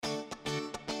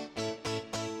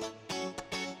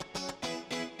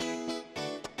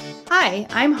Hi,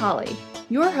 I'm Holly,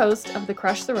 your host of the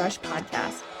Crush the Rush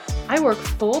podcast. I work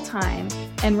full-time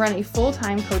and run a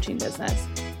full-time coaching business.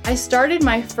 I started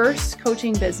my first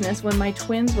coaching business when my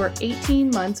twins were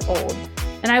 18 months old,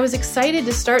 and I was excited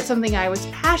to start something I was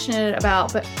passionate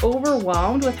about but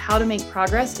overwhelmed with how to make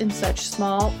progress in such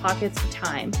small pockets of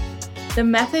time. The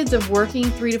methods of working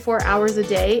 3 to 4 hours a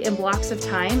day in blocks of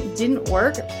time didn't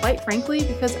work, quite frankly,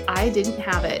 because I didn't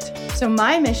have it. So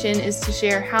my mission is to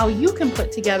share how you can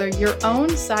put together your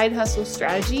own side hustle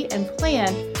strategy and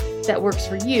plan that works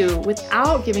for you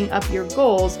without giving up your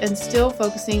goals and still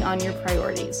focusing on your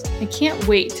priorities. I can't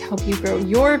wait to help you grow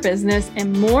your business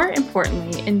and, more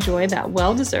importantly, enjoy that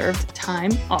well-deserved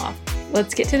time off.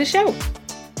 Let's get to the show.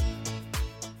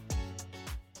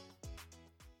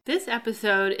 This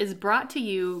episode is brought to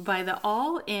you by the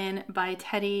All In by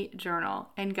Teddy Journal.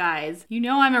 And guys, you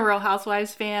know I'm a Real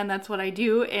Housewives fan. That's what I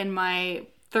do in my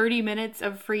 30 minutes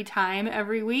of free time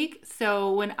every week.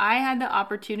 So when I had the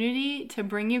opportunity to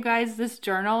bring you guys this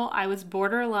journal, I was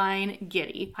borderline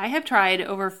giddy. I have tried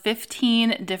over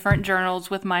 15 different journals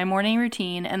with my morning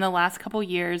routine in the last couple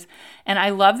years, and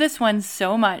I love this one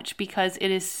so much because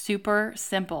it is super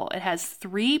simple. It has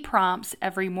 3 prompts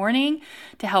every morning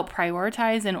to help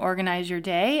prioritize and organize your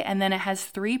day, and then it has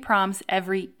 3 prompts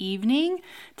every evening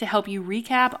to help you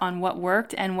recap on what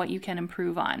worked and what you can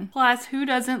improve on. Plus, who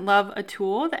doesn't love a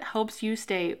tool that helps you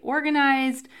stay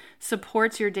organized,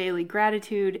 supports your daily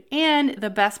gratitude, and the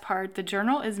best part, the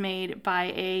journal is made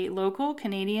by a local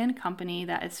Canadian company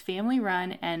that is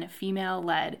family-run and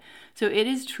female-led. So it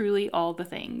is truly all the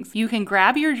things. You can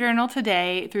grab your journal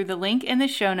today through the link in the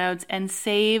show notes and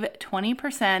save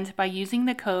 20% by using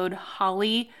the code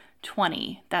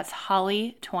HOLLY20. That's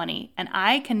Holly20. And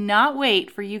I cannot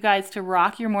wait for you guys to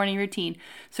rock your morning routine.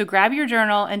 So grab your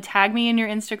journal and tag me in your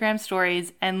Instagram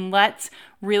stories, and let's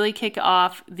really kick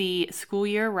off the school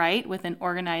year right with an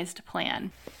organized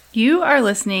plan. You are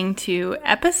listening to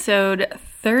episode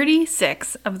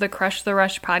 36 of the Crush the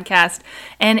Rush podcast.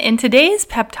 And in today's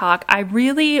pep talk, I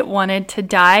really wanted to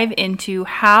dive into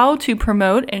how to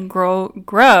promote and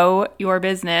grow your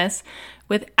business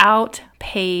without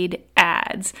paid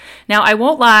ads. Now, I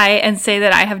won't lie and say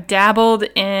that I have dabbled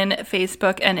in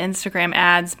Facebook and Instagram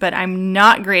ads, but I'm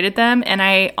not great at them, and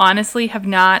I honestly have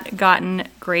not gotten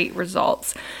great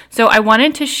results. So I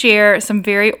wanted to share some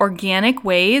very organic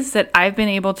ways that I've been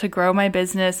able to grow my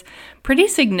business pretty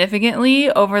significantly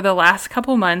over the last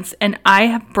couple months, and I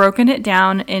have broken it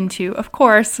down into, of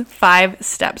course, 5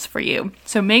 steps for you.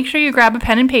 So make sure you grab a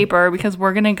pen and paper because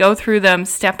we're going to go through them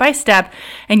step by step,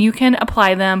 and you can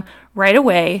apply them right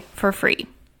away for free.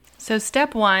 So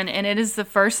step 1, and it is the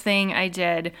first thing I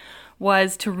did,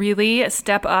 was to really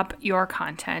step up your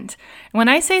content. When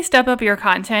I say step up your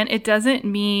content, it doesn't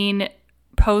mean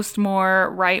post more,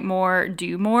 write more,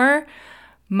 do more.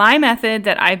 My method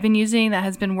that I've been using that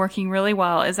has been working really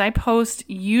well is I post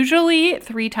usually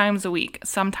 3 times a week,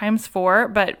 sometimes 4,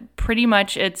 but pretty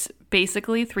much it's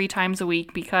basically 3 times a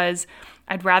week because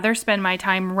I'd rather spend my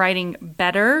time writing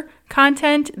better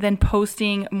content than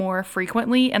posting more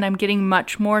frequently, and I'm getting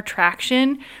much more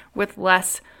traction with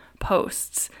less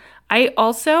posts. I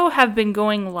also have been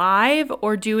going live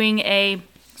or doing a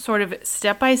sort of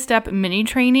step-by-step mini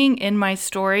training in my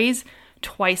stories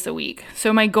twice a week.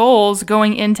 So my goals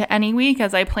going into any week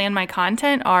as I plan my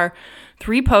content are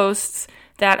 3 posts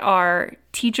that are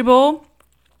teachable.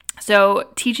 So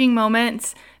teaching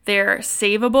moments, they're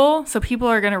savable, so people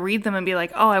are going to read them and be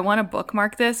like, oh, I want to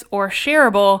bookmark this, or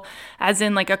shareable, as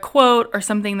in like a quote or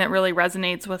something that really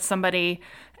resonates with somebody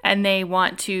and they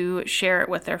want to share it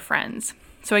with their friends.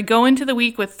 So I go into the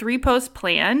week with 3 posts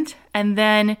planned and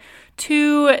then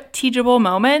 2 teachable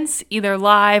moments, either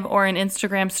live or in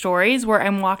Instagram stories, where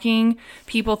I'm walking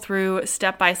people through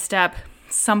step by step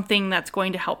something that's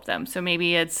going to help them. So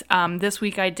maybe it's this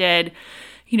week I did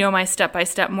my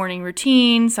step-by-step morning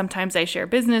routine. Sometimes I share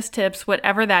business tips,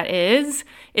 whatever that is.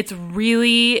 It's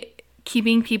really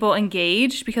keeping people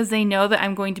engaged because they know that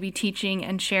I'm going to be teaching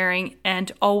and sharing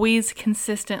and always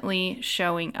consistently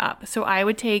showing up. So I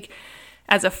would take,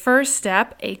 as a first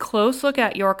step, a close look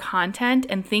at your content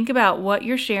and think about what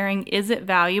you're sharing. Is it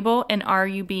valuable, and are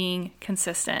you being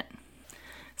consistent?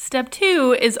 Step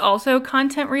 2 is also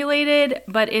content related,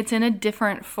 but it's in a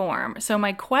different form. So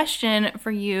my question for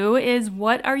you is,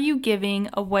 what are you giving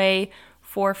away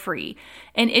for free?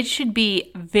 And it should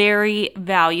be very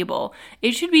valuable.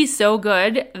 It should be so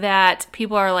good that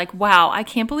people are like, wow, I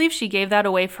can't believe she gave that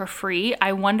away for free.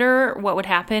 I wonder what would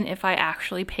happen if I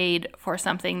actually paid for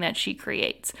something that she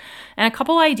creates. And a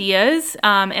couple ideas,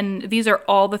 and these are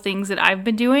all the things that I've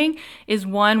been doing, is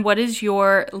 1, what is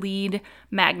your lead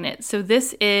magnet? So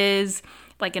this is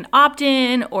like an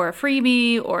opt-in or a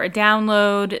freebie or a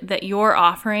download that you're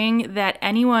offering that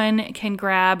anyone can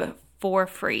grab for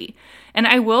free. And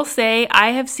I will say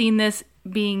I have seen this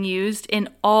being used in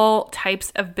all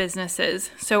types of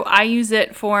businesses. So I use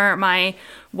it for my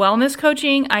wellness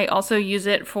coaching. I also use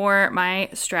it for my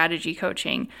strategy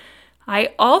coaching.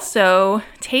 I also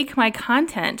take my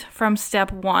content from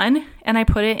step 1 and I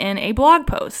put it in a blog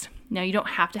post. Now, you don't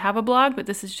have to have a blog, but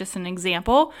this is just an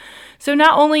example. So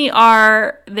not only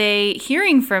are they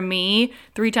hearing from me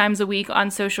 3 times a week on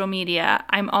social media,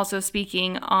 I'm also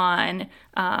speaking on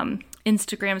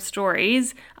Instagram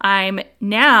stories. I'm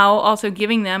now also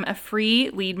giving them a free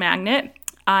lead magnet.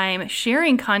 I'm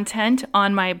sharing content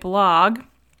on my blog.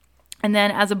 And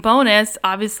then as a bonus,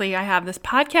 obviously I have this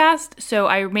podcast, so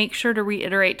I make sure to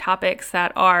reiterate topics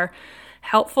that are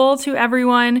helpful to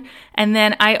everyone. And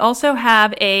then I also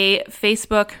have a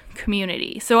Facebook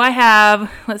community. So I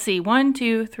have,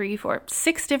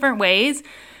 6 different ways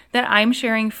that I'm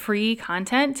sharing free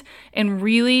content and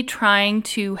really trying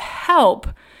to help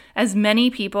as many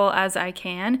people as I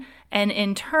can. And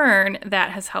in turn,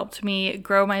 that has helped me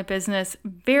grow my business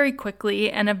very quickly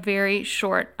in a very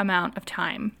short amount of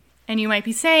time. And you might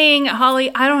be saying, Holly,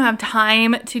 I don't have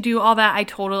time to do all that. I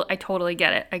totally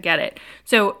get it. I get it.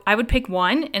 So I would pick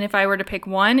one. And if I were to pick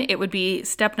one, it would be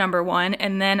step number 1.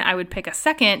 And then I would pick a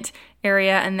second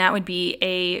area, and that would be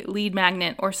a lead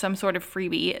magnet or some sort of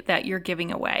freebie that you're giving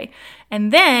away.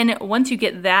 And then once you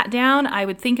get that down, I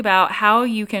would think about how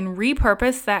you can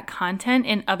repurpose that content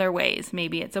in other ways.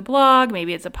 Maybe it's a blog,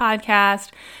 maybe it's a podcast,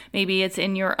 maybe it's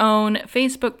in your own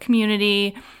Facebook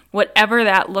community. Whatever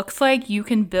that looks like, you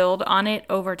can build on it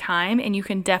over time and you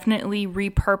can definitely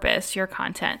repurpose your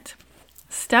content.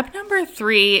 Step number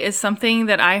 3 is something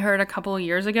that I heard a couple of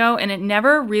years ago and it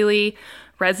never really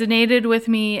resonated with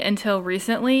me until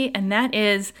recently, and that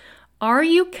is, are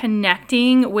you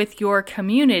connecting with your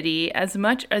community as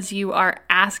much as you are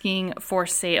asking for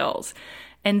sales?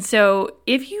 And so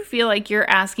if you feel like you're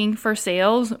asking for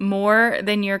sales more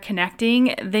than you're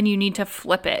connecting, then you need to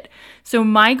flip it. So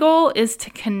my goal is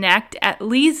to connect at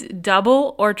least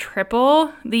double or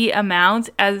triple the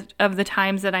amount of the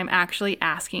times that I'm actually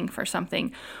asking for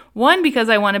something. 1, because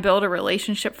I want to build a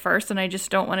relationship first and I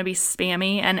just don't want to be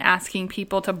spammy and asking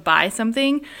people to buy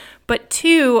something. But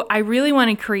 2, I really want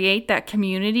to create that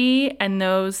community and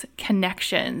those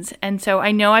connections. And so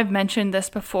I know I've mentioned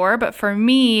this before, but for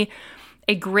me,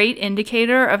 a great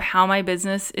indicator of how my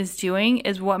business is doing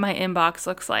is what my inbox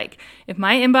looks like. If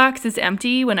my inbox is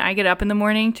empty when I get up in the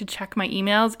morning to check my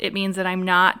emails, it means that I'm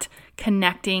not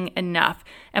connecting enough.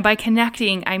 And by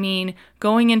connecting, I mean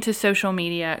going into social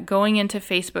media, going into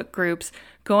Facebook groups,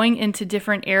 going into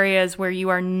different areas where you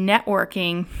are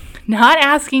networking, not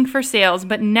asking for sales,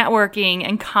 but networking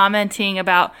and commenting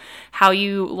about how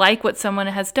you like what someone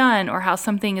has done or how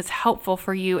something is helpful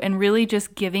for you, and really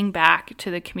just giving back to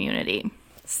the community.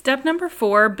 Step number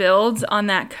 4 builds on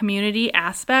that community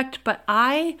aspect, but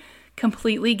I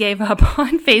completely gave up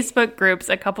on Facebook groups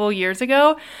a couple years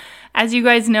ago. As you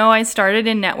guys know, I started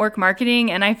in network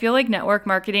marketing, and I feel like network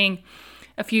marketing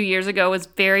a few years ago was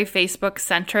very Facebook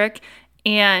centric.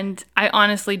 And I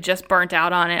honestly just burnt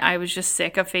out on it. I was just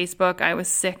sick of Facebook. I was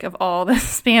sick of all the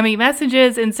spammy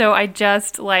messages. And so I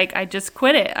just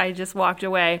quit it. I just walked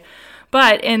away.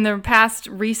 But in the past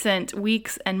recent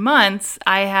weeks and months,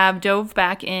 I have dove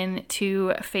back into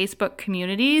Facebook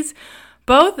communities.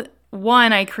 Both,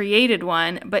 1, I created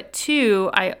one, but 2,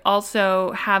 I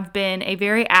also have been a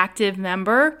very active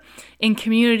member in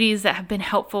communities that have been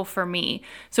helpful for me.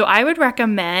 So I would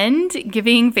recommend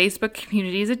giving Facebook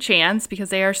communities a chance because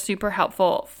they are super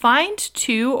helpful. Find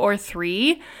 2 or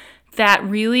 3 that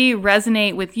really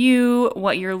resonate with you,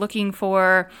 what you're looking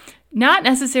for. Not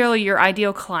necessarily your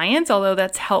ideal clients, although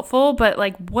that's helpful, but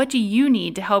like, what do you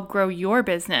need to help grow your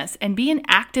business? And be an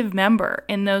active member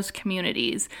in those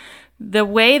communities. The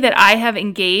way that I have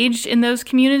engaged in those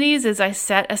communities is I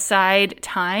set aside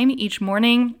time each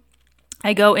morning.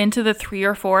 I go into the 3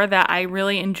 or 4 that I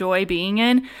really enjoy being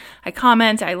in. I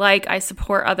comment, I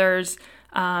support others,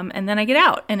 and then I get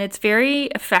out. And it's very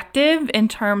effective in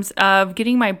terms of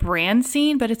getting my brand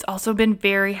seen, but it's also been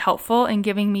very helpful in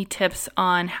giving me tips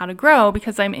on how to grow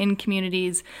because I'm in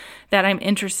communities that I'm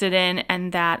interested in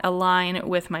and that align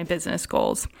with my business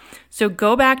goals. So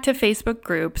go back to Facebook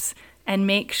groups and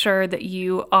make sure that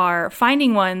you are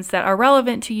finding ones that are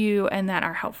relevant to you and that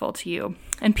are helpful to you.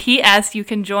 And P.S., you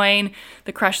can join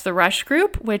the Crush the Rush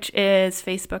group, which is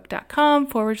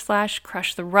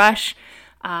facebook.com/Crush the Rush.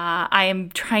 I am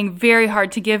trying very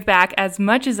hard to give back as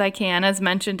much as I can, as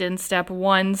mentioned in step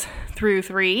 1 through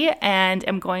 3, and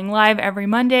am going live every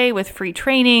Monday with free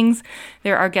trainings.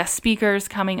 There are guest speakers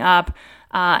coming up,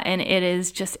 and it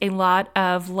is just a lot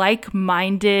of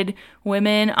like-minded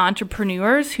women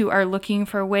entrepreneurs who are looking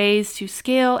for ways to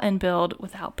scale and build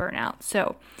without burnout.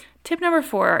 So tip number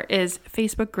 4 is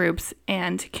Facebook groups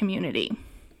and community.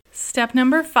 Step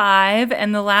number 5,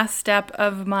 and the last step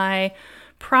of my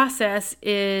process,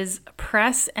 is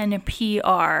press and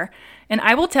PR. And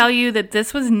I will tell you that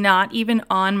this was not even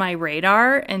on my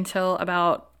radar until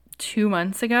about 2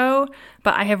 months ago,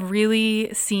 but I have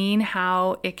really seen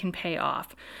how it can pay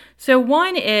off. So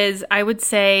one is, I would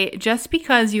say, just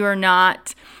because you are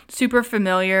not super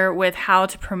familiar with how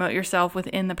to promote yourself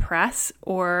within the press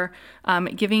or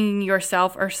giving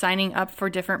yourself or signing up for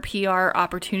different PR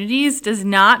opportunities does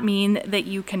not mean that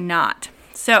you cannot.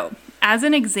 So as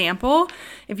an example,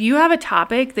 if you have a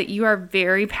topic that you are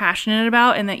very passionate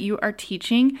about and that you are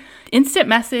teaching, instant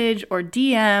message or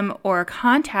DM or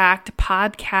contact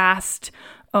podcast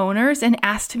owners and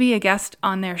ask to be a guest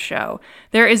on their show.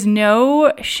 There is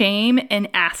no shame in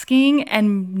asking,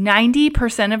 and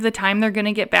 90% of the time they're going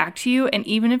to get back to you. And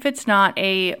even if it's not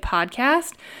a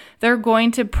podcast, they're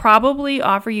going to probably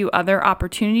offer you other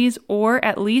opportunities, or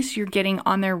at least you're getting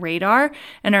on their radar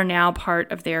and are now part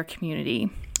of their community.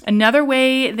 Another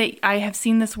way that I have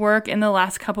seen this work in the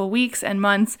last couple weeks and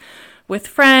months with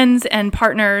friends and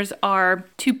partners are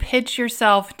to pitch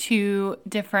yourself to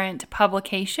different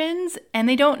publications. And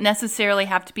they don't necessarily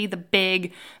have to be the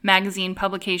big magazine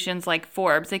publications like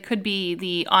Forbes. It could be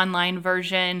the online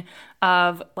version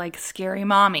of like Scary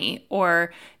Mommy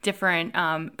or different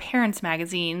parents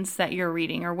magazines that you're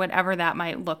reading or whatever that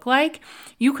might look like.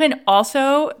 You can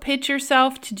also pitch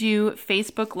yourself to do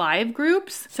Facebook Live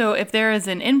groups. So if there is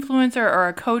an influencer or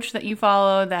a coach that you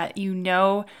follow that you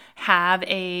know have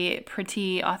a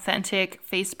pretty authentic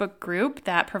Facebook group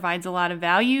that provides a lot of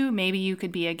value, maybe you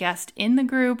could be a guest in the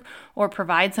group or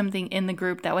provide something in the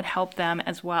group that would help them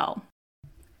as well.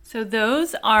 So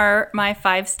those are my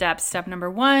 5 steps. Step number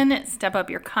 1, step up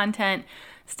your content.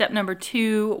 Step number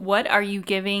 2, what are you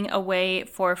giving away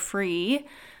for free?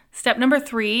 Step number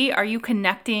 3, are you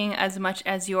connecting as much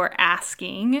as you're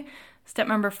asking? Step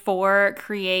number 4,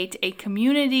 create a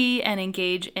community and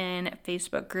engage in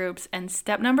Facebook groups. And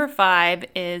step number 5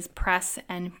 is press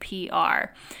and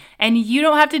PR. And you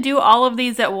don't have to do all of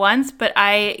these at once, but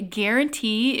I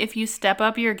guarantee if you step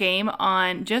up your game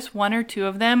on just 1 or 2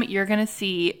 of them, you're going to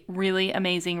see really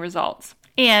amazing results.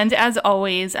 And as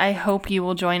always, I hope you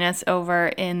will join us over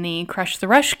in the Crush the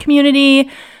Rush community,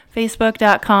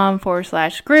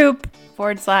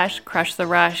 facebook.com/group/Crush the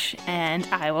Rush. And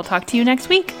I will talk to you next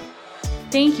week.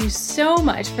 Thank you so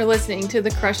much for listening to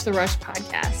the Crush the Rush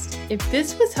podcast. If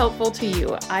this was helpful to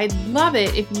you, I'd love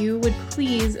it if you would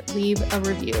please leave a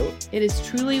review. It is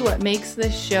truly what makes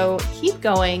this show keep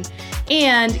going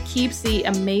and keeps the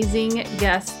amazing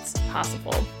guests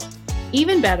possible.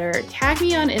 Even better, tag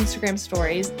me on Instagram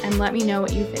stories and let me know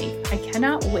what you think. I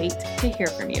cannot wait to hear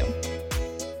from you.